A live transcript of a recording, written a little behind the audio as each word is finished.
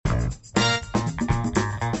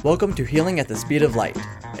Welcome to Healing at the Speed of Light.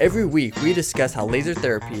 Every week we discuss how laser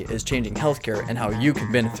therapy is changing healthcare and how you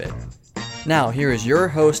can benefit. Now, here is your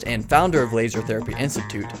host and founder of Laser Therapy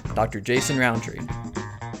Institute, Dr. Jason Roundtree.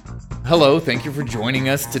 Hello, thank you for joining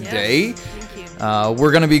us today. Yes, thank you.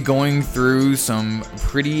 We're going to be going through some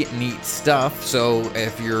pretty neat stuff. So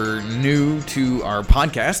if you're new to our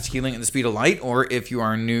podcast, Healing at the Speed of Light, or if you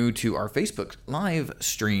are new to our Facebook live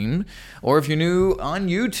stream, or if you're new on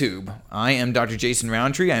YouTube, I am Dr. Jason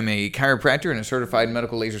Roundtree. I'm a chiropractor and a certified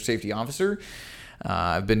medical laser safety officer.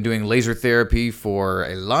 I've been doing laser therapy for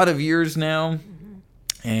a lot of years now,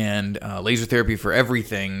 and laser therapy for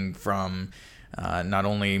everything from not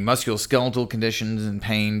only musculoskeletal conditions and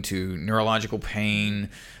pain to neurological pain,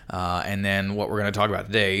 and then what we're going to talk about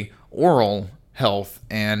today, oral health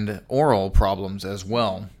and oral problems as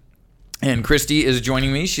well. And Christy is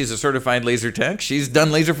joining me. She's a certified laser tech. She's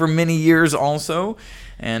done laser for many years also,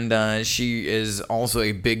 and she is also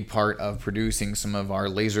a big part of producing some of our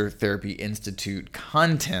Laser Therapy Institute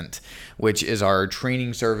content, which is our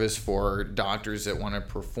training service for doctors that want to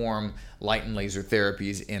perform light and laser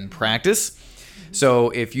therapies in practice. So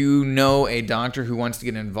if you know a doctor who wants to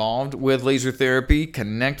get involved with laser therapy,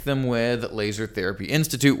 connect them with Laser Therapy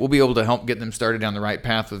Institute. We'll be able to help get them started down the right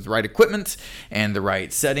path with the right equipment and the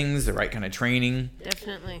right settings, the right kind of training.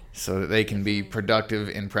 Definitely. So that they can be productive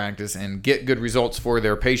in practice and get good results for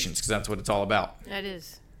their patients, because that's what it's all about. That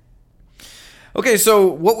is. Okay, so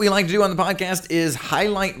what we like to do on the podcast is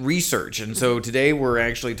highlight research. And so today we're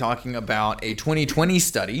actually talking about a 2020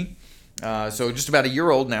 study, so just about a year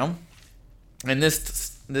old now. And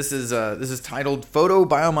this is titled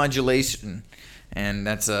photobiomodulation, and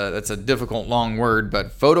that's a difficult long word,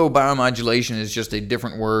 but photobiomodulation is just a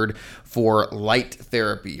different word for light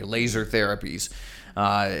therapy, laser therapies.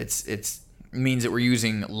 It means that we're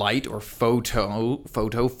using light or photons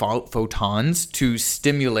to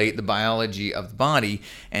stimulate the biology of the body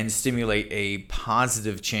and stimulate a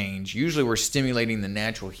positive change. Usually we're stimulating the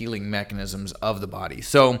natural healing mechanisms of the body.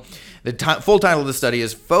 So the full title of the study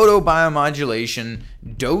is Photobiomodulation,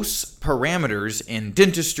 Dose Parameters in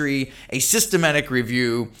Dentistry, a Systematic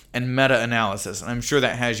Review and Meta-Analysis. And I'm sure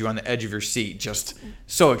that has you on the edge of your seat, just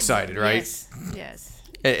so excited, right? Yes.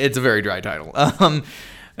 It's a very dry title.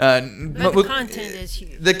 But the content is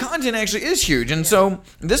huge. The content actually is huge. And so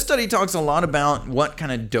this study talks a lot about what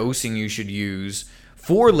kind of dosing you should use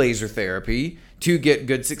for laser therapy to get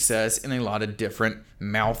good success in a lot of different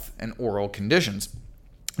mouth and oral conditions.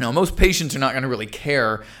 Now, most patients are not going to really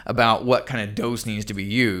care about what kind of dose needs to be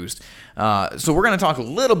used. So we're going to talk a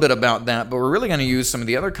little bit about that, but we're really going to use some of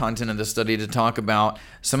the other content of the study to talk about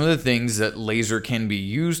some of the things that laser can be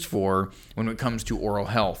used for when it comes to oral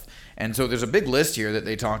health. And so there's a big list here that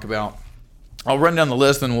they talk about. I'll run down the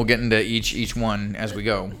list and we'll get into each one as we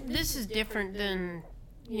go. This is different than,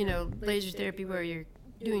 laser therapy where you're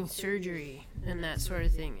doing surgery and that sort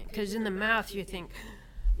of thing. Because in the mouth you think,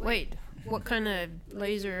 wait, what kind of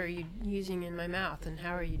laser are you using in my mouth and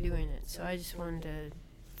how are you doing it? So I just wanted to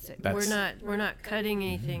say, we're not cutting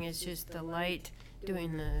anything. It's just the light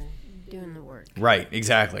doing the work. Right,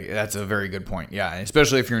 exactly. That's a very good point. Yeah,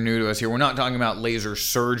 especially if you're new to us here. We're not talking about laser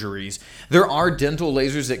surgeries. There are dental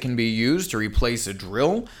lasers that can be used to replace a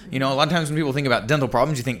drill. A lot of times when people think about dental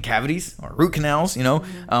problems, you think cavities or root canals,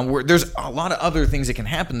 where there's a lot of other things that can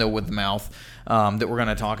happen, though, with the mouth that we're going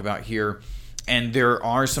to talk about here. And there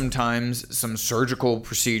are sometimes some surgical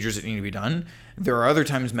procedures that need to be done. There are other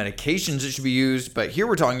times medications that should be used. But here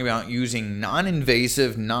we're talking about using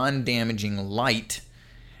non-invasive, non-damaging light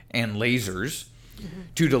and lasers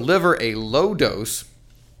to deliver a low dose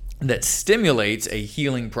that stimulates a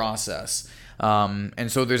healing process.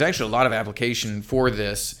 And so there's actually a lot of application for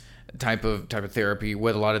this type of therapy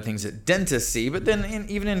with a lot of things that dentists see, but then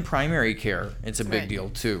even in primary care, it's a big deal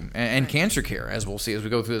too. And cancer care, as we'll see as we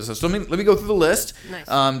go through this. So let me go through the list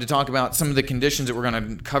to talk about some of the conditions that we're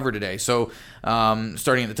going to cover today. So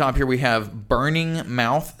starting at the top here, we have burning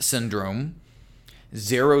mouth syndrome,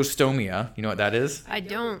 xerostomia. You know what that is? I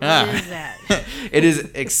don't. What is that? It is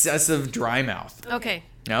excessive dry mouth. Okay.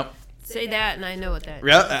 Yep. Say that and I know what that is.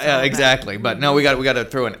 Yeah, exactly. But no, we got to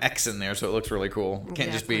throw an X in there so it looks really cool. It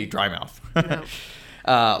can't just be dry mouth. No.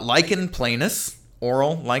 Lichen planus,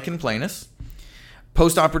 oral lichen planus,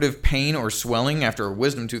 postoperative pain or swelling after a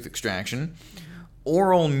wisdom tooth extraction,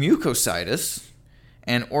 oral mucositis,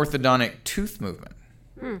 and orthodontic tooth movement.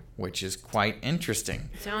 which is quite interesting.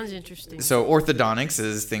 Sounds interesting. So orthodontics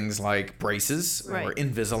is things like braces or Right.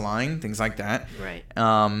 Invisalign, things like that. Right.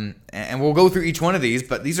 And we'll go through each one of these,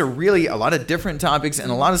 but these are really a lot of different topics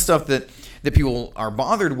and a lot of stuff that people are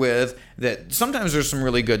bothered with, that sometimes there's some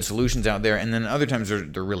really good solutions out there, and then other times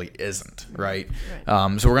there really isn't, right?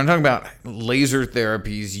 So we're going to talk about laser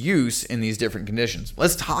therapy's use in these different conditions.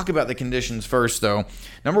 Let's talk about the conditions first, though.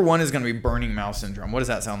 Number one is going to be burning mouth syndrome. What does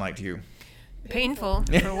that sound like to you? Painful,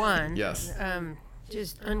 for one. Yes.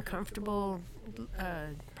 Just uncomfortable,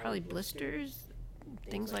 probably blisters,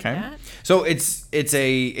 things like Okay. that. So it's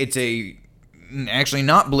a actually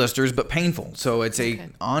not blisters, but painful. So it's a Okay.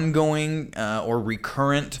 ongoing or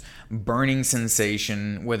recurrent burning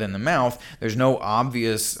sensation within the mouth. There's no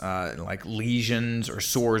obvious like lesions or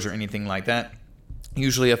sores or anything like that.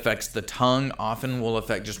 Usually affects the tongue. Often will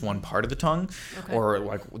affect just one part of the tongue, Okay. or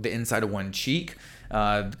like the inside of one cheek.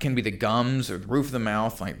 Can be the gums or the roof of the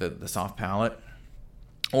mouth, like the soft palate.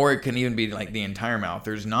 Or it can even be like the entire mouth.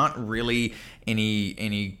 There's not really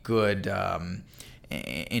any good,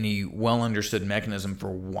 any well understood mechanism for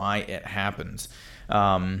why it happens.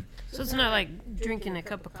 So it's not like drinking a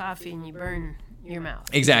cup of coffee and you burn your mouth.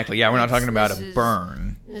 Exactly. Yeah, we're not talking about This a is-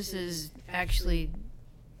 burn. This is actually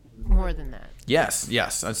more than that. Yes,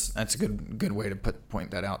 that's a good way to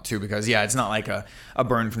point that out too, because it's not like a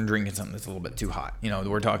burn from drinking something that's a little bit too hot.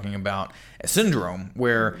 We're talking about a syndrome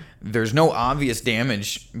where there's no obvious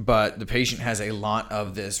damage, but the patient has a lot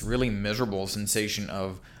of this really miserable sensation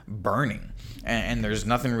of burning, and there's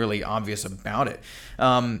nothing really obvious about it.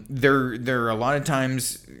 There are a lot of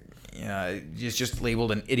times it's just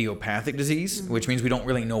labeled an idiopathic disease, which means we don't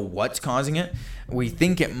really know what's causing it. We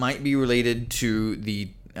think it might be related to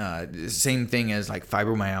the same thing as like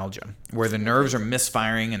fibromyalgia, where the nerves are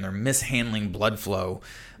misfiring and they're mishandling blood flow,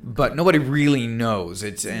 but nobody really knows.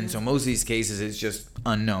 And so most of these cases it's just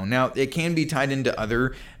unknown. Now it can be tied into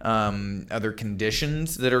other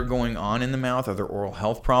conditions that are going on in the mouth, other oral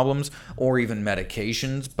health problems, or even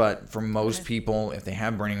medications. But for most people, if they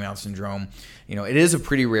have burning mouth syndrome, it is a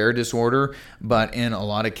pretty rare disorder, but in a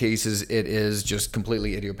lot of cases it is just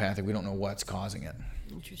completely idiopathic. We don't know what's causing it.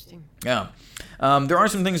 Interesting. Yeah. There are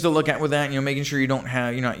some things to look at with that, making sure you're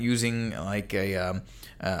not using like a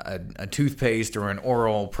toothpaste or an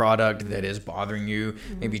oral product that is bothering you.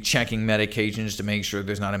 Maybe checking medications to make sure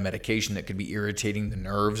there's not a medication that could be irritating the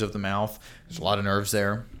nerves of the mouth. There's a lot of nerves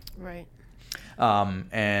there. Right.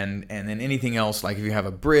 And then anything else, like if you have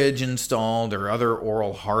a bridge installed or other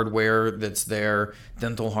oral hardware that's there,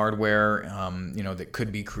 dental hardware, that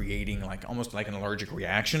could be creating like almost like an allergic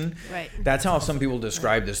reaction. Right. That's how some people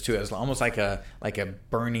describe this too, as almost like a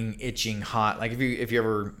burning, itching, hot. Like if you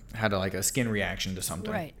ever had a skin reaction to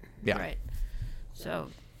something. Right. Yeah. Right. So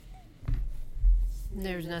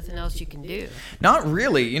there's nothing else you can do. Not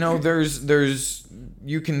really. There's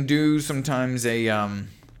you can do sometimes a.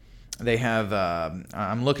 They have,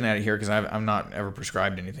 I'm looking at it here because I'm not ever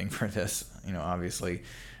prescribed anything for this, obviously.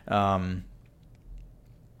 Let's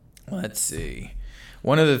see.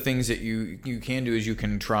 One of the things that you can do is you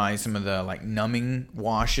can try some of the like numbing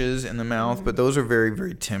washes in the mouth, but those are very,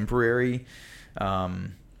 very temporary. Well,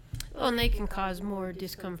 and they can cause more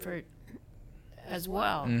discomfort as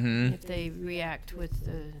well if they react with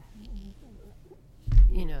the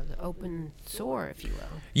open sore, if you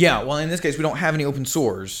will. Yeah, well, in this case, we don't have any open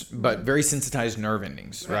sores, but very sensitized nerve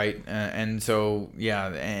endings, right? And so,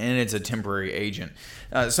 and it's a temporary agent.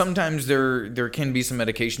 Sometimes there can be some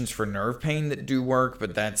medications for nerve pain that do work,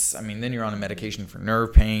 but then you're on a medication for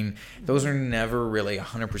nerve pain. Those are never really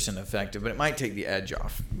 100% effective, but it might take the edge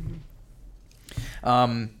off.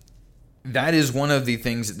 That is one of the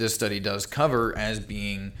things that this study does cover as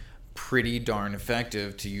being pretty darn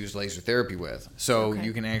effective to use laser therapy with. So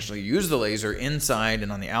you can actually use the laser inside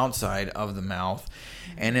and on the outside of the mouth.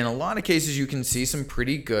 And in a lot of cases, you can see some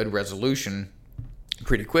pretty good resolution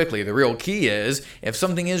pretty quickly. The real key is if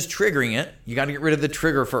something is triggering it, you got to get rid of the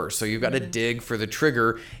trigger first. So you've got to dig for the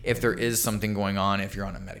trigger if there is something going on, if you're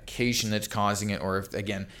on a medication that's causing it, or if,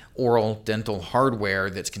 again, oral dental hardware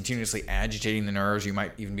that's continuously agitating the nerves you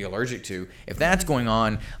might even be allergic to. If that's going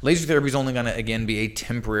on, laser therapy is only going to, again, be a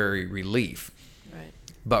temporary relief. Right.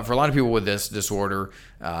 But for a lot of people with this disorder,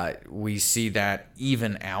 we see that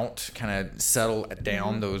even out, kind of settle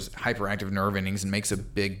down those hyperactive nerve endings, and makes a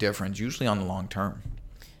big difference, usually on the long term.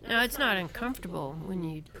 Now, it's not uncomfortable when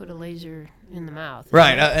you put a laser in the mouth.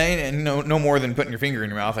 Right, and no more than putting your finger in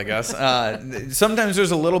your mouth, I guess. Sometimes there's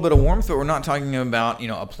a little bit of warmth, but we're not talking about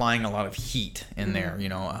applying a lot of heat in there. You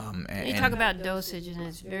talk about dosage, and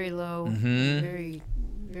it's very low, very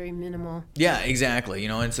very minimal. Yeah, exactly.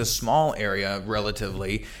 It's a small area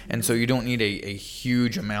relatively, and so you don't need a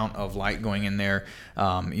huge amount of light going in there.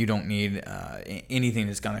 You don't need anything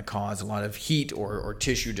that's going to cause a lot of heat or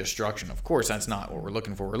tissue destruction. Of course, that's not what we're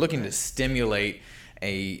looking for. We're looking to stimulate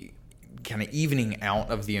a kind of evening out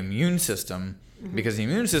of the immune system, because the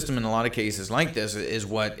immune system in a lot of cases like this is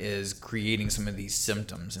what is creating some of these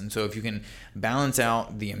symptoms. And so if you can balance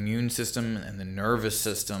out the immune system and the nervous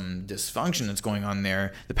system dysfunction that's going on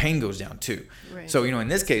there, the pain goes down too. Right. So, in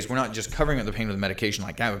this case, we're not just covering up the pain with medication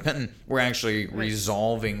like gabapentin, we're actually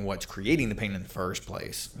resolving what's creating the pain in the first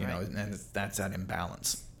place, and that's that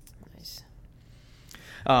imbalance. Nice.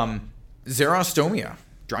 Xerostomia,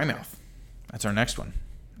 dry mouth. That's our next one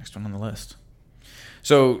on the list.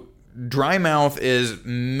 So dry mouth is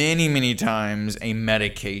many, many times a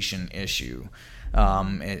medication issue.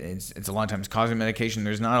 It's a lot of times causing medication.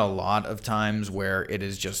 There's not a lot of times where it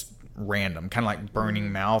is just random, kind of like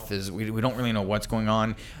burning mouth is. We don't really know what's going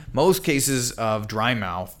on. Most cases of dry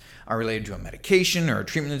mouth are related to a medication or a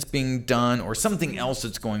treatment that's being done or something else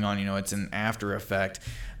that's going on. It's an after effect,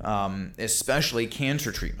 especially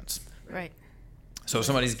cancer treatments. Right. So if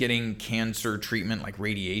somebody's getting cancer treatment like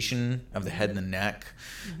radiation of the head and the neck,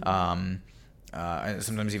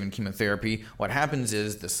 sometimes even chemotherapy, what happens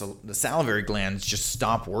is the salivary glands just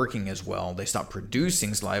stop working as well. They stop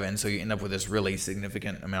producing saliva, and so you end up with this really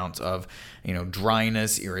significant amount of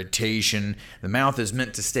dryness, irritation. The mouth is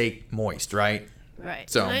meant to stay moist, right? Right.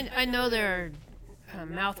 So and I know there are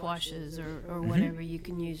mouthwashes or whatever you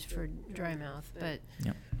can use for dry mouth, but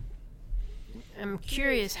Yep. I'm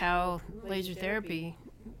curious how laser therapy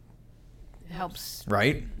helps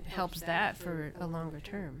that for a longer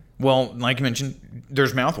term. Well, like you mentioned,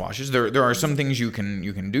 there's mouthwashes. There are some things you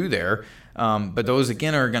can do there, but those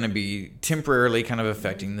again are going to be temporarily kind of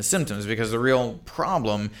affecting the symptoms, because the real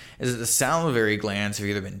problem is that the salivary glands have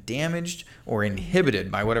either been damaged or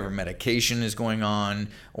inhibited by whatever medication is going on,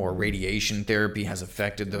 or radiation therapy has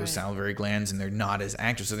affected those salivary glands and they're not as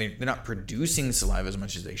active, so they're not producing saliva as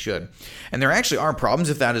much as they should. And there actually are problems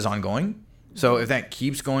if that is ongoing. So if that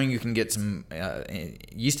keeps going, you can get some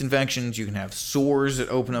yeast infections. You can have sores that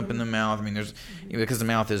open up in the mouth. I mean, there's because the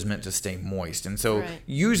mouth is meant to stay moist, and so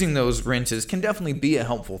using those rinses can definitely be a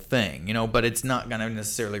helpful thing, but it's not going to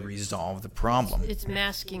necessarily resolve the problem. It's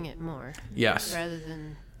masking it more. Yes. Rather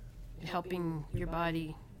than helping your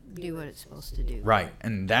body do what it's supposed to do. Right,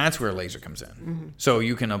 and that's where laser comes in. So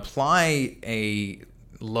you can apply a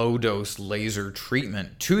low-dose laser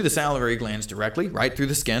treatment to the salivary glands directly, right through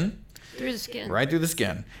the skin. Through the skin. Right through the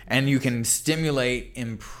skin. And you can stimulate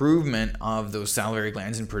improvement of those salivary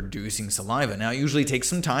glands in producing saliva. Now, it usually takes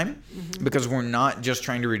some time because we're not just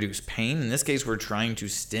trying to reduce pain. In this case, we're trying to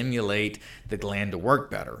stimulate the gland to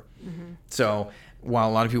work better. So while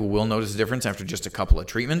a lot of people will notice a difference after just a couple of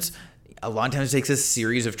treatments, a lot of times it takes a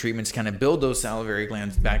series of treatments to kind of build those salivary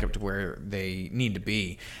glands back up to where they need to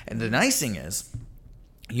be. And the nice thing is,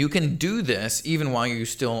 you can do this even while you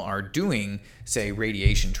still are doing, say,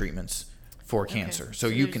 radiation treatments for cancer. So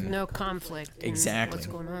you can no conflict. Exactly. What's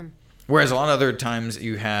going on? Whereas a lot of other times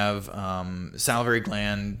you have salivary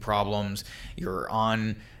gland problems, you're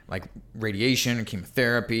on like radiation or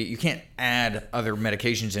chemotherapy. You can't add other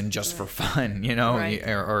medications in just for fun,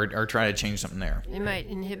 or try to change something there. They might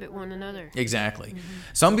inhibit one another. Exactly.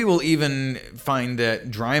 Some people even find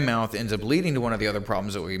that dry mouth ends up leading to one of the other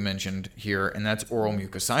problems that we mentioned here, and that's oral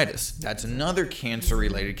mucositis. That's another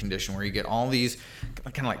cancer-related condition where you get all these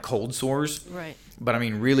kind of like cold sores. Right. But I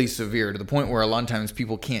mean really severe, to the point where a lot of times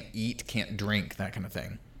people can't eat, can't drink, that kind of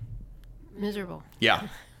thing. Miserable. Yeah.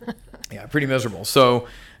 Yeah, pretty miserable. So,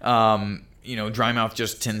 dry mouth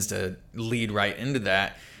just tends to lead right into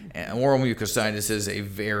that. And oral mucositis is a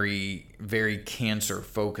very, very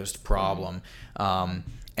cancer-focused problem. And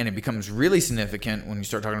it becomes really significant when you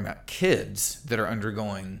start talking about kids that are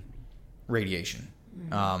undergoing radiation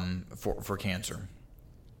for cancer.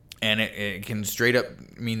 And it can straight up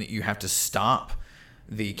mean that you have to stop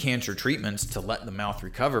the cancer treatments to let the mouth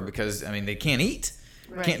recover, because, they can't eat,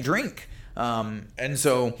 can't drink. And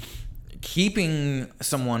so keeping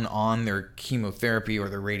someone on their chemotherapy or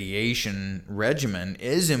their radiation regimen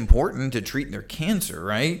is important to treat their cancer,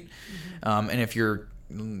 right? And if you're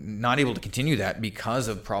not able to continue that because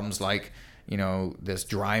of problems like, this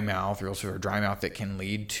dry mouth, or also a dry mouth that can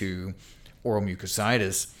lead to oral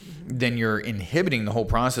mucositis, then you're inhibiting the whole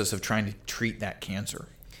process of trying to treat that cancer.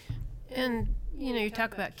 And, you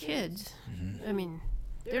talk about kids.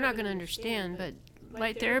 They're not going to understand, but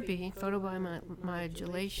light therapy,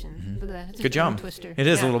 photobiomodulation. Look at that. It's a Good job. Twister. It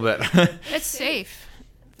is a little bit. It's safe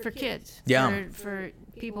for kids. Yeah. For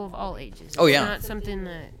people of all ages. Oh, yeah. It's not something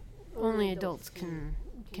that only adults can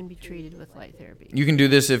can be treated with light therapy. You can do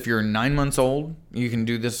this if you're 9 months old. You can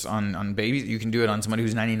do this on babies. You can do it on somebody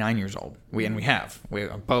who's 99 years old. We have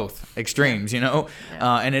both extremes,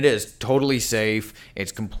 and it is totally safe.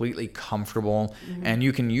 It's completely comfortable, and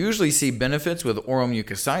you can usually see benefits with oral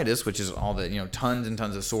mucositis, which is all the tons and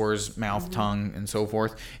tons of sores, mouth, tongue, and so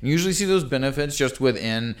forth. You usually see those benefits just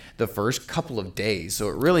within the first couple of days. So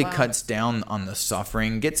it really cuts down on the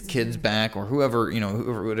suffering, gets kids back, or whoever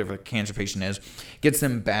whatever cancer patient is, gets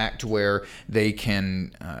them back to where they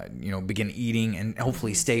can begin eating and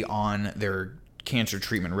hopefully stay on their cancer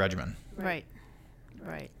treatment regimen. Right.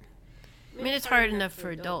 I mean, it's hard enough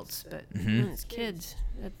for adults, but when it's kids,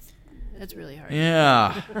 that's really hard.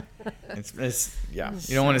 Yeah. it's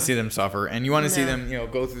you don't want to see them suffer, and you want to see them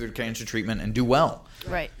go through their cancer treatment and do well.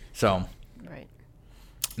 Right. So Right.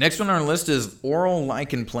 next one on our list is oral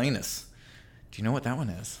lichen planus. Do you know what that one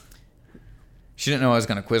is? She didn't know I was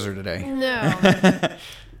going to quiz her today. No.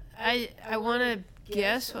 I want to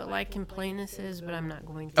guess what lichen planus is, but I'm not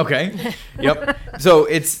going to. Okay. Yep. So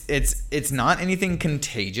it's not anything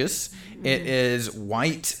contagious. It is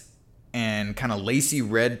white and kind of lacy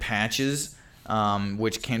red patches,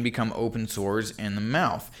 which can become open sores in the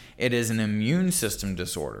mouth. It is an immune system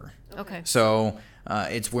disorder. Okay. So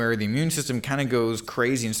it's where the immune system kind of goes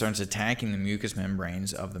crazy and starts attacking the mucous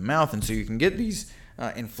membranes of the mouth, and so you can get these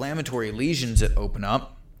inflammatory lesions that open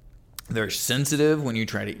up. They're sensitive when you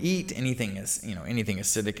try to eat anything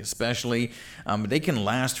acidic, especially, but they can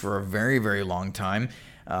last for a very, very long time.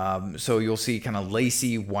 So you'll see kind of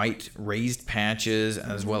lacy white raised patches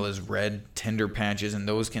as well as red tender patches, and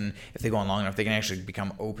those can, if they go on long enough, they can actually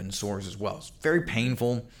become open sores as well. It's very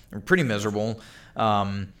painful and pretty miserable.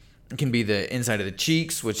 It can be the inside of the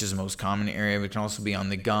cheeks, which is the most common area, but it can also be on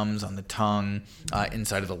the gums, on the tongue,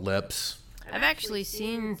 inside of the lips. I've actually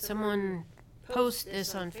seen someone post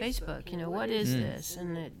this on Facebook. What is this?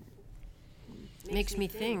 And it makes me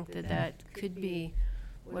think that could be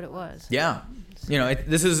what it was. Yeah,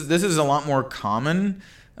 this is a lot more common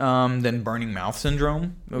than burning mouth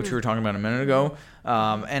syndrome, which we were talking about a minute ago.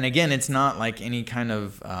 And again, it's not like any kind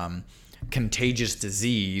of contagious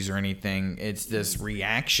disease or anything. It's this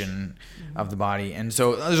reaction of the body, and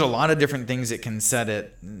so there's a lot of different things that can set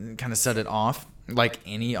it off. Like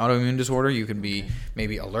any autoimmune disorder, you could be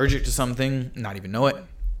maybe allergic to something, not even know it.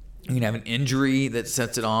 You can have an injury that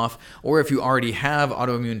sets it off, or if you already have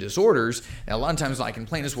autoimmune disorders, a lot of times lichen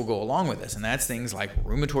planus will go along with this, and that's things like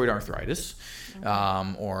rheumatoid arthritis,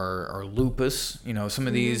 or lupus. Some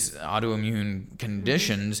of these autoimmune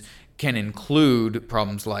conditions can include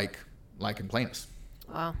problems like lichen planus.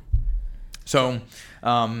 Wow. So,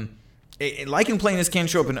 lichen planus can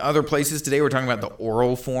show up in other places. Today we're talking about the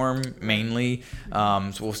oral form mainly,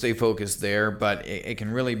 so we'll stay focused there, but it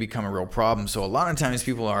can really become a real problem. So a lot of times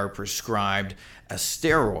people are prescribed a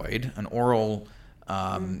steroid, an oral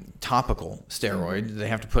topical steroid that they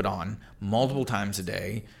have to put on multiple times a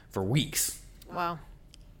day for weeks. Wow.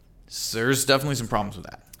 So there's definitely some problems with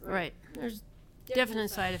that. Right. There's definite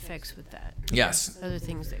side effects with that. Yes. Other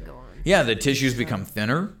things that go on. Yeah, the tissues become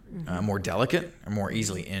thinner, more delicate, or more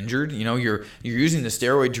easily injured. You're using the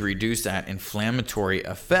steroid to reduce that inflammatory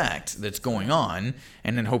effect that's going on,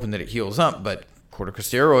 and then hoping that it heals up. But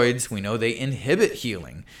corticosteroids, we know they inhibit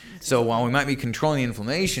healing. So while we might be controlling the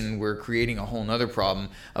inflammation, we're creating a whole other problem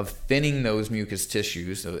of thinning those mucous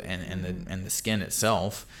tissues and the skin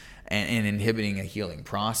itself, and inhibiting a healing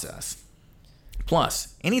process.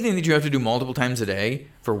 Plus, anything that you have to do multiple times a day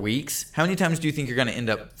for weeks, how many times do you think you're going to end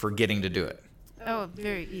up forgetting to do it? Oh,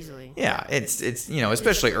 very easily. Yeah, it's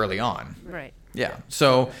especially early on. Right. Yeah.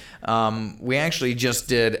 So we actually just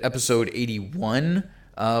did episode 81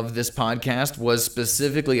 of this podcast, was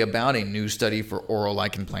specifically about a new study for oral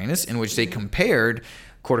lichen planus, in which they compared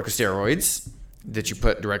corticosteroids that you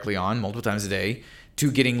put directly on multiple times a day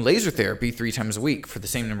to getting laser therapy 3 times a week for the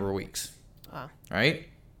same number of weeks. Wow. Right?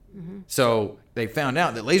 So they found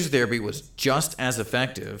out that laser therapy was just as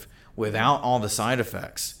effective without all the side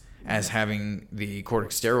effects as having the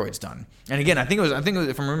corticosteroids done. And again, I think it was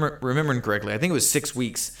if I'm remembering correctly, I think it was 6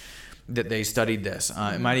 weeks that they studied this.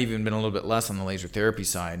 It might have even been a little bit less on the laser therapy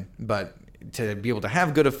side, but to be able to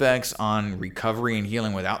have good effects on recovery and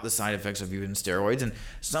healing without the side effects of using steroids. And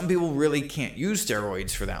some people really can't use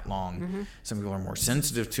steroids for that long. Some people are more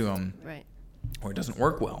sensitive to them, Right. or it doesn't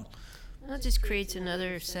work well. Well, it just creates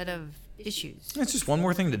another set of issues. It's just one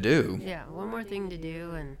more thing to do. Yeah, one more thing to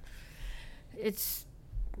do, and it's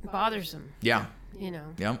bothersome. Yeah.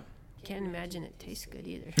 Yep. Can't imagine it tastes good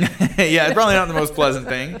either. Yeah, it's probably not the most pleasant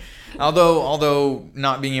thing. Although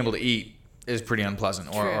not being able to eat is pretty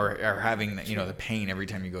unpleasant, or having the pain every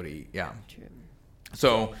time you go to eat. Yeah. True.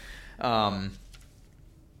 So,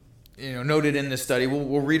 noted in the study,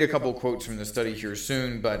 we'll read a couple quotes from the study here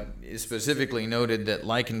soon, but it specifically noted that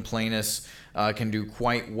lichen planus can do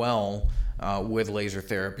quite well with laser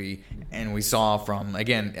therapy. And we saw from,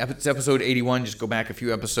 again, it's episode 81, just go back a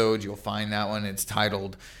few episodes, you'll find that one. It's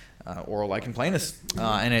titled Oral Lichen Planus.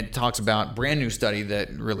 And it talks about brand new study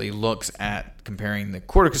that really looks at comparing the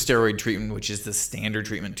corticosteroid treatment, which is the standard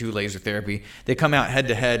treatment, to laser therapy. They come out head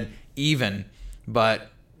to head even, but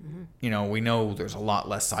we know there's a lot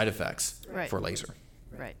less side effects for laser.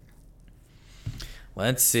 Right.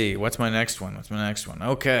 Let's see. What's my next one?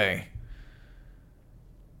 Okay.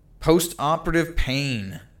 Post-operative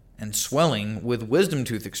pain and swelling with wisdom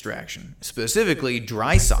tooth extraction, specifically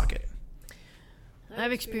dry socket.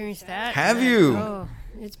 I've experienced that. Have you? Oh,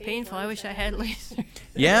 it's painful. I wish I had laser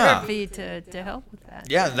Yeah. therapy to help with that.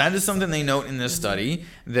 Yeah, that is something they note in this study,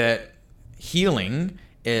 that healing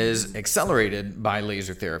is accelerated by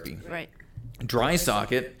laser therapy. Right. Dry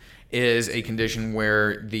socket is a condition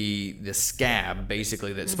where the scab,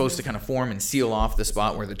 basically, that's supposed to kind of form and seal off the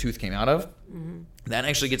spot where the tooth came out of, that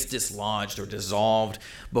actually gets dislodged or dissolved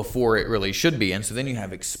before it really should be. And so then you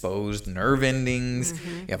have exposed nerve endings,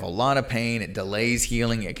 you have a lot of pain, it delays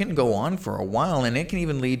healing, it can go on for a while, and it can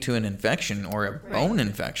even lead to an infection or a bone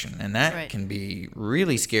infection. And that can be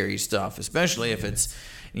really scary stuff, especially if it's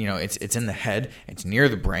it's in the head, it's near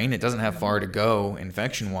the brain, it doesn't have far to go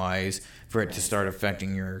infection-wise for it to start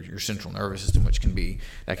affecting your central nervous system, which can be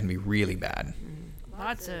really bad.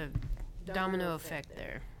 Lots of domino effect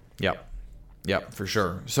there. Yep, for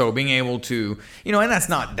sure. So being able to, and that's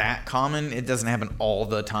not that common. It doesn't happen all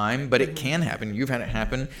the time, but it can happen. You've had it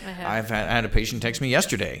happen. I have. I had a patient text me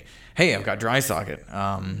yesterday, hey, I've got dry socket,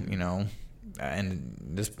 and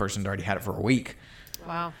this person's already had it for a week.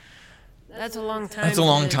 Wow. That's a long time. That's a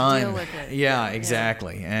long time. Deal with it. Yeah,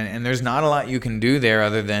 exactly. And there's not a lot you can do there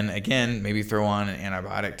other than, again, maybe throw on an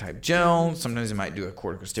antibiotic type gel. Sometimes they might do a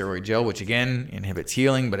corticosteroid gel, which again inhibits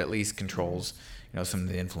healing, but at least controls some of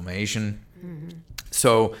the inflammation.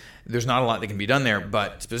 So there's not a lot that can be done there,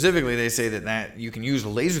 but specifically they say that you can use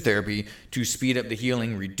laser therapy to speed up the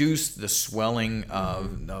healing, reduce the swelling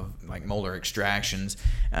of like molar extractions,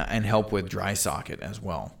 and help with dry socket as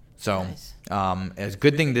well. So it's a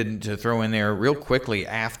good thing to throw in there real quickly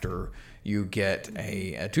after you get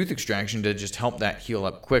a tooth extraction to just help that heal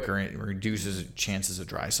up quicker, and it reduces chances of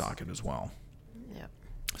dry socket as well. Yep.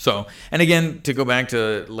 So, and again, to go back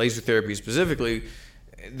to laser therapy specifically,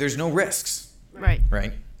 there's no risks. Right.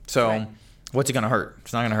 So what's it going to hurt?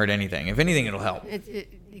 It's not going to hurt anything. If anything, it'll help.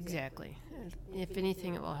 Exactly. If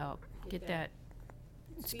anything, it will help.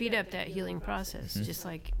 Speed up that healing process, just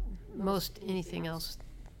like most anything else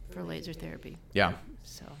for laser therapy. Yeah.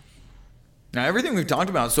 So. Now, everything we've talked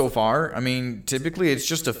about so far, typically it's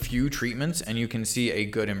just a few treatments and you can see a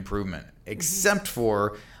good improvement, except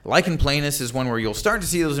for lichen planus is one where you'll start to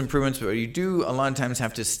see those improvements, but you do a lot of times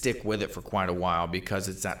have to stick with it for quite a while because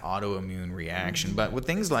it's that autoimmune reaction. But with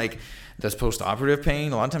things like this post-operative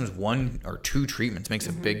pain, a lot of times 1 or 2 treatments makes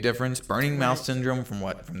a big difference. Burning mouth syndrome,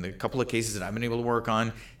 from the couple of cases that I've been able to work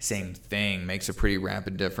on, same thing, makes a pretty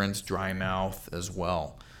rapid difference. Dry mouth as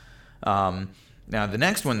well. Now, the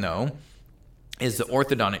next one, though, is the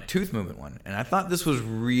orthodontic tooth movement one. And I thought this was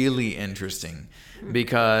really interesting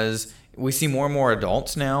because we see more and more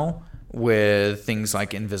adults now with things like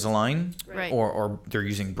Invisalign, or they're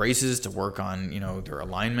using braces to work on, their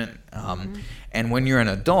alignment. And when you're an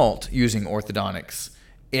adult using orthodontics,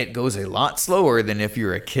 it goes a lot slower than if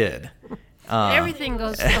you're a kid. Everything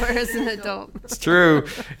goes slower as an adult. It's true.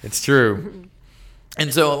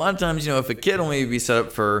 And so a lot of times, if a kid will maybe be set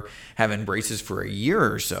up for having braces for a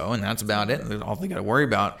year or so, and that's about it, that's all they got to worry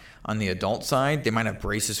about. On the adult side, they might have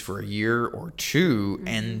braces for a year or 2,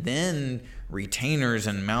 and then retainers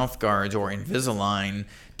and mouth guards or Invisalign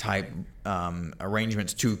type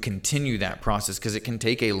arrangements to continue that process, because it can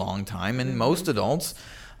take a long time. And most adults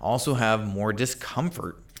also have more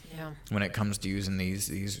discomfort when it comes to using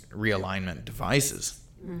these realignment devices.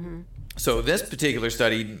 So this particular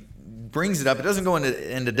study brings it up. It doesn't go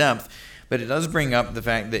into depth, but it does bring up the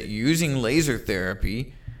fact that using laser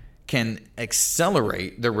therapy can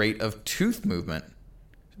accelerate the rate of tooth movement.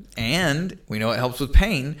 And we know it helps with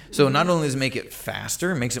pain. So not only does it make it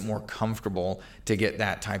faster, it makes it more comfortable to get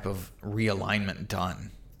that type of realignment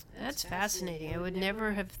done. That's fascinating. I would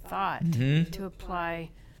never have thought to apply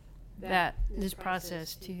this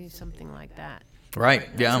process to something like that.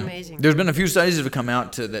 Right. That's amazing. There's been a few studies that have come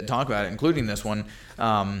out that talk about it, including this one.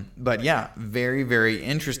 But yeah, very, very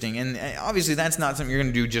interesting. And obviously, that's not something you're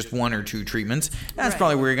going to do just 1 or 2 treatments. That's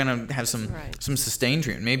probably where you're going to have some sustained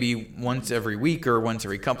treatment, maybe once every week or once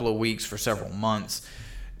every couple of weeks for several months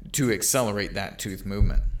to accelerate that tooth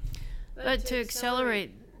movement. But to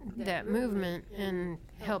accelerate that movement and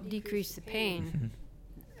help decrease the pain,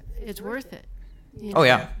 it's worth it. You know, Oh,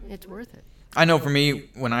 yeah. It's worth it. I know for me,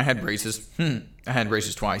 when I had braces, I had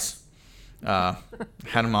braces twice. Had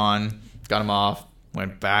them on, got them off,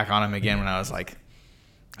 went back on them again when I was like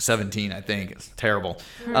 17, I think. It's terrible.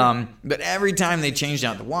 But every time they changed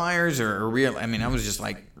out the wires I was just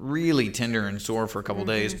like really tender and sore for a couple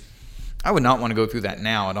days. I would not want to go through that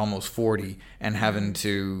now at almost 40 and having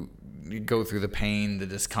to go through the pain, the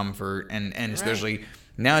discomfort, and especially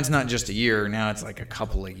now it's not just a year. Now it's like a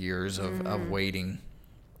couple of years of waiting,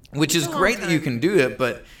 which is great that you can do it,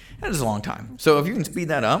 but that is a long time. So if you can speed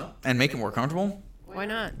that up and make it more comfortable, why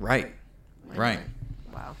not? Right.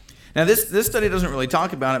 Wow. Now, this study doesn't really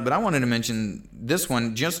talk about it, but I wanted to mention this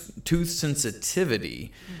one, just tooth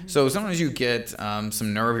sensitivity. So sometimes you get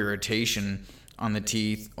some nerve irritation on the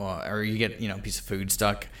teeth, or you get a piece of food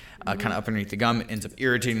stuck kind of up underneath the gum. It ends up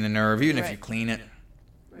irritating the nerve, even if you clean it.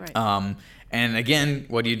 Right. And again,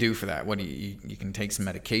 what do you do for that? What do you can take some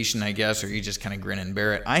medication, I guess, or you just kind of grin and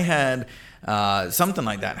bear it. I had something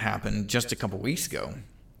like that happen just a couple weeks ago.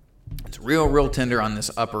 It's real tender on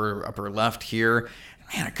this upper left here.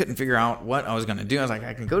 Man, I couldn't figure out what I was going to do. I was like,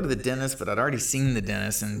 I can go to the dentist, but I'd already seen the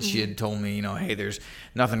dentist, and she had told me, hey, there's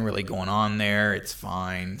nothing really going on there. It's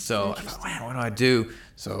fine. So I thought, man, what do I do?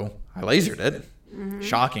 So I lasered it.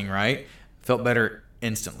 Shocking, right? Felt better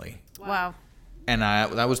instantly. Wow. And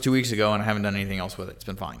that was 2 weeks ago, and I haven't done anything else with it. It's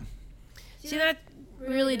been fine. See, that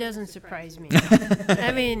really doesn't surprise me.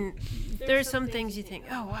 I mean, there's some things you think,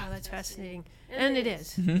 oh, wow, that's fascinating. And it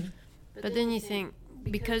is. But then you think,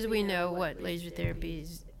 because we know what laser therapy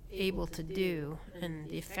is able to do and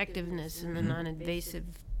the effectiveness and the non-invasive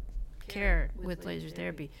care with laser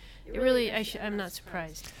therapy, it really, I'm not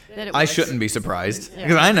surprised that it works. I shouldn't be surprised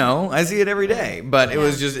because I know. I see it every day. But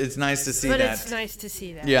it's nice to see that. But it's nice to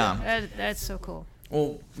see that. Yeah. That's so cool.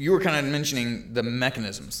 Well, you were kind of mentioning the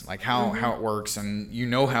mechanisms, like how it works, and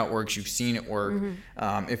how it works. You've seen it work.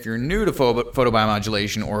 If you're new to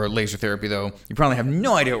photobiomodulation or laser therapy, though, you probably have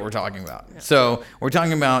no idea what we're talking about. Yeah. So we're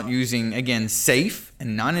talking about using, again, safe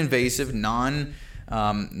and non-invasive,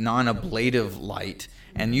 non-ablative light,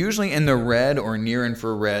 and usually in the red or near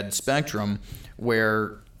infrared spectrum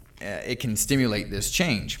where it can stimulate this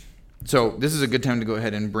change. So this is a good time to go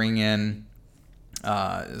ahead and bring in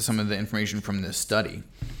some of the information from this study.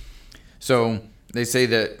 So they say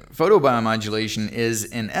that photobiomodulation is,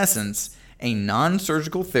 in essence, a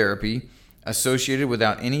non-surgical therapy associated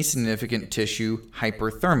without any significant tissue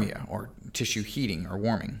hyperthermia or tissue heating or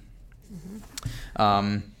warming.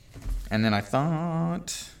 And then I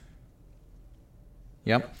thought...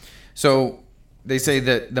 Yep. So they say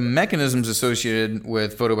that the mechanisms associated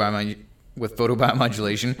with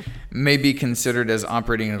photobiomodulation may be considered as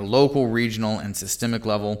operating at a local, regional, and systemic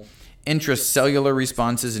level. Intracellular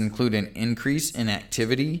responses include an increase in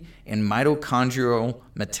activity in mitochondrial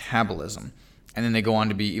metabolism. And then they go on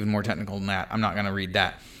to be even more technical than that. I'm not going to read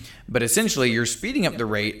that. But essentially, you're speeding up the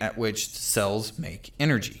rate at which cells make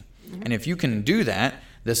energy. And if you can do that,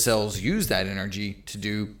 the cells use that energy to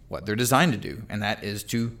do what they're designed to do, and that is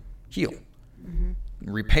to heal.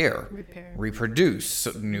 Repair,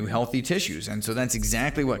 reproduce new healthy tissues. And so that's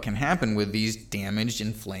exactly what can happen with these damaged,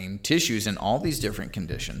 inflamed tissues in all these different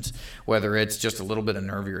conditions, whether it's just a little bit of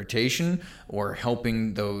nerve irritation or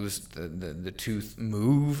helping the tooth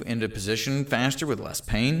move into position faster with less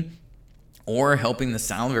pain, or helping the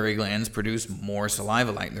salivary glands produce more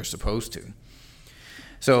saliva like they're supposed to.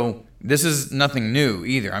 So this is nothing new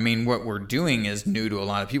either. I mean, what we're doing is new to a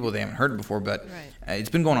lot of people. They haven't heard it before, but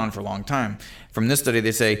it's been going on for a long time. From this study,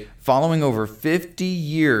 they say, following over 50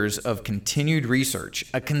 years of continued research,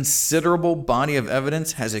 a considerable body of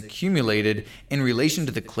evidence has accumulated in relation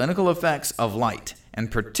to the clinical effects of light,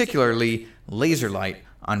 and particularly laser light,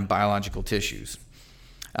 on biological tissues.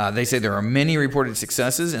 They say there are many reported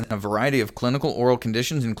successes in a variety of clinical oral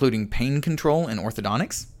conditions, including pain control and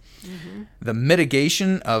orthodontics, the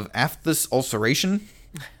mitigation of aphthous ulceration,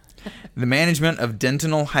 the management of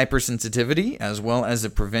dental hypersensitivity, as well as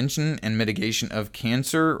the prevention and mitigation of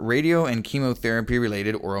cancer, radio, and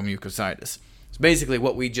chemotherapy-related oral mucositis. It's basically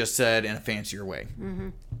what we just said in a fancier way.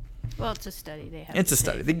 Well, it's a study. It's a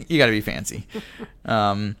study. You got to be fancy.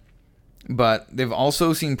 But they've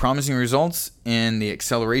also seen promising results in the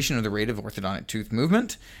acceleration of the rate of orthodontic tooth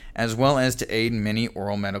movement, as well as to aid in many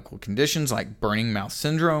oral medical conditions like burning mouth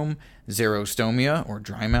syndrome, xerostomia or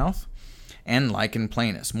dry mouth, and lichen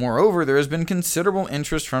planus. Moreover, there has been considerable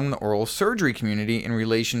interest from the oral surgery community in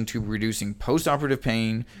relation to reducing postoperative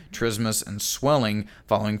pain, trismus, and swelling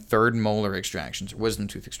following third molar extractions or wisdom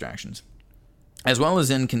tooth extractions. as well as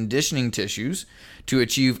in conditioning tissues to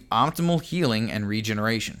achieve optimal healing and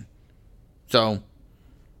regeneration. So,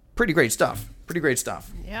 pretty great stuff. Pretty great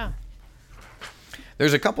stuff. Yeah.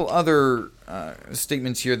 There's a couple other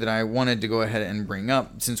statements here that I wanted to go ahead and bring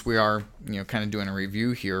up since we are, kind of doing a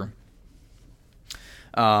review here.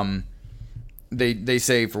 They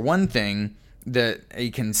say, for one thing, that a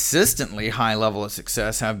consistently high level of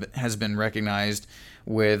success has been recognized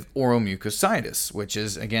with oral mucositis, which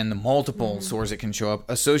is, again, the multiple sores that can show up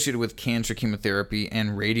associated with cancer chemotherapy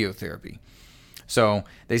and radiotherapy. So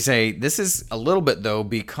they say this is a little bit, though,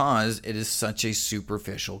 because it is such a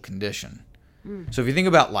superficial condition. So if you think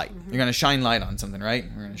about light, you're going to shine light on something, right?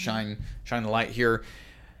 We're going to shine the light here.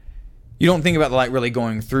 You don't think about the light really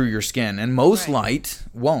going through your skin, and most light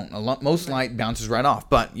won't. Most light bounces right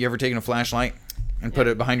off. But you ever taken a flashlight and put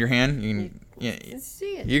it behind your hand? You can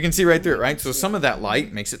see it. You can see right through it, right? So some of that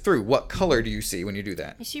light makes it through. What color do you see when you do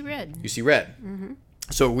that? You see red. You see red.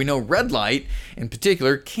 So we know red light, in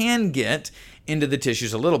particular, can get into the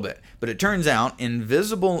tissues a little bit. But it turns out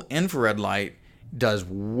invisible infrared light does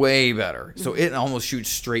way better. So it almost shoots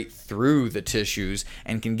straight through the tissues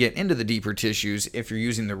and can get into the deeper tissues if you're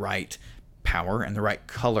using the right power and the right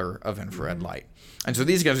color of infrared light. And so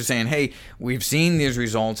these guys are saying, hey, we've seen these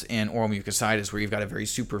results in oral mucositis where you've got a very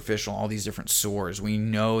superficial, all these different sores. We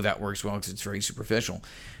know that works well because it's very superficial.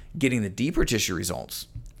 Getting the deeper tissue results,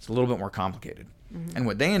 it's a little bit more complicated. And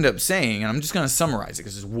what they end up saying, and I'm just going to summarize it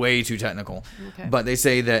because it's way too technical, but they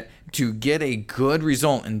say that to get a good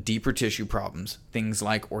result in deeper tissue problems, things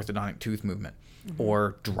like orthodontic tooth movement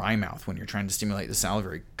or dry mouth when you're trying to stimulate the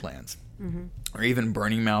salivary glands, or even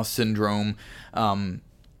burning mouth syndrome,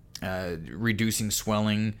 reducing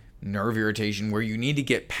swelling, nerve irritation, where you need to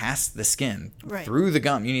get past the skin, through the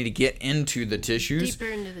gum. You need to get into the tissues.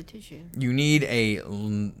 Deeper into the tissue. You need a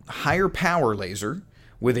higher power laser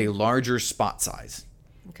with a larger spot size.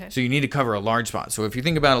 Okay. So you need to cover a large spot. So if you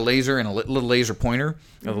think about a laser and a little laser pointer,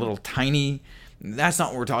 a little tiny, that's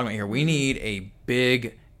not what we're talking about here. We need a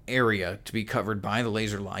big area to be covered by the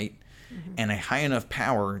laser light and a high enough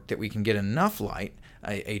power that we can get enough light,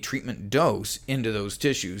 a treatment dose, into those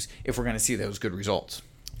tissues if we're going to see those good results.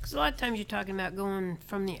 Because a lot of times you're talking about going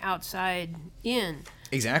from the outside in.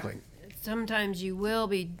 Exactly. Sometimes you will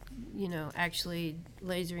be, actually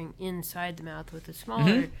lasering inside the mouth with a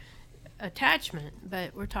smaller attachment,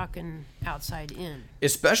 but we're talking outside in.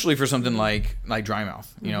 Especially for something like dry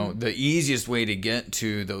mouth. The easiest way to get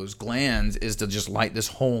to those glands is to just light this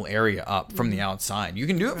whole area up from the outside. You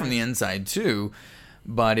can do it from the inside too,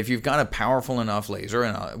 but if you've got a powerful enough laser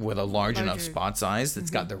and with a large enough spot size that's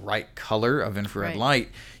got the right color of infrared light,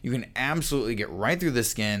 you can absolutely get right through the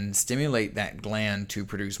skin, stimulate that gland to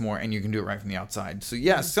produce more, and you can do it right from the outside. So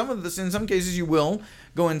yes, some of this, in some cases, you will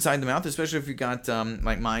go inside the mouth, especially if you got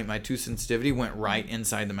like my tooth sensitivity went right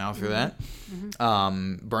inside the mouth for that.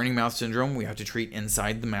 Burning mouth syndrome, we have to treat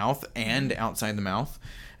inside the mouth and outside the mouth,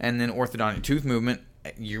 and then orthodontic tooth movement.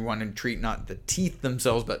 You want to treat not the teeth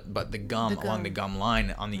themselves, but the gum along the gum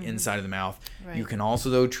line on the inside of the mouth. You can also,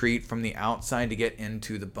 though, treat from the outside to get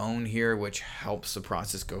into the bone here, which helps the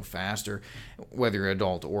process go faster, whether you're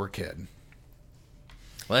adult or kid.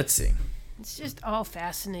 Let's see. It's just all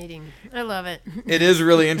fascinating. I love it. It is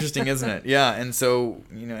really interesting, isn't it? Yeah, and so,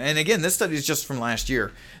 and again, this study is just from last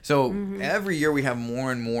year. So every year we have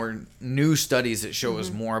more and more new studies that show us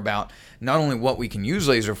more about not only what we can use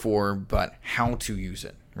laser for, but how to use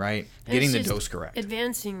it, right? And getting the dose correct.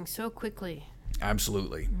 Advancing so quickly.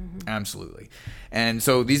 Absolutely. Absolutely. And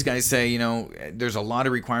so these guys say, there's a lot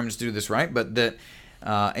of requirements to do this right, but that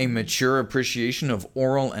a mature appreciation of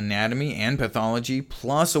oral anatomy and pathology,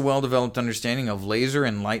 plus a well-developed understanding of laser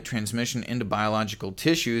and light transmission into biological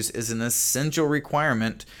tissues is an essential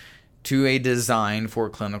requirement to a design for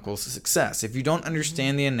clinical success. If you don't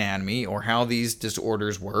understand the anatomy or how these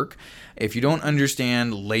disorders work, if you don't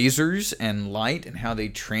understand lasers and light and how they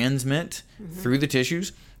transmit through the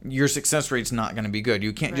tissues, your success rate's not going to be good.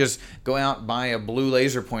 You can't just go out and buy a blue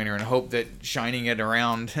laser pointer and hope that shining it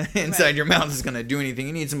around inside your mouth is going to do anything.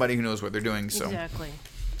 You need somebody who knows what they're doing. So. Exactly.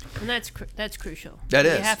 And that's crucial. That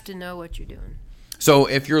is. You have to know what you're doing. So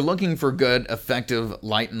if you're looking for good, effective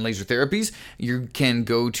light and laser therapies, you can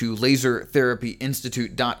go to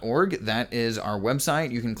lasertherapyinstitute.org. That is our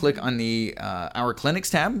website. You can click on the Our Clinics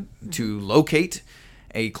tab to locate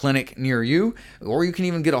a clinic near you, or you can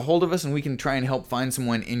even get a hold of us and we can try and help find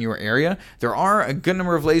someone in your area. There are a good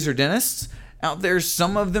number of laser dentists out there.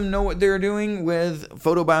 Some of them know what they're doing with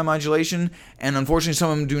photobiomodulation, and unfortunately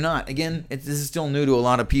some of them do not. Again, this is still new to a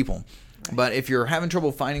lot of people. But if you're having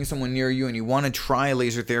trouble finding someone near you and you want to try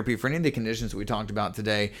laser therapy for any of the conditions that we talked about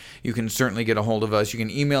today, you can certainly get a hold of us. You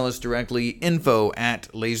can email us directly,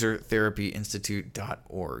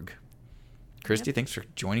 info@lasertherapyinstitute.org. Christy, thanks for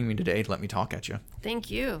joining me today to let me talk at you.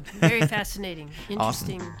 Thank you. Very fascinating.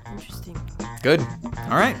 Interesting. Awesome. Interesting. Good.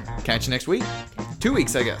 All right. Catch you next week. 2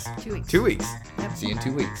 weeks, I guess. 2 weeks. 2 weeks. Yep. See you in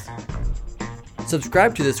 2 weeks.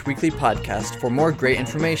 Subscribe to this weekly podcast for more great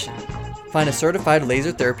information. Find a certified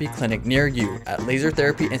laser therapy clinic near you at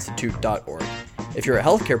lasertherapyinstitute.org. If you're a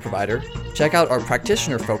healthcare provider, check out our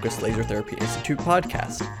practitioner-focused Laser Therapy Institute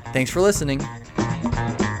podcast. Thanks for listening.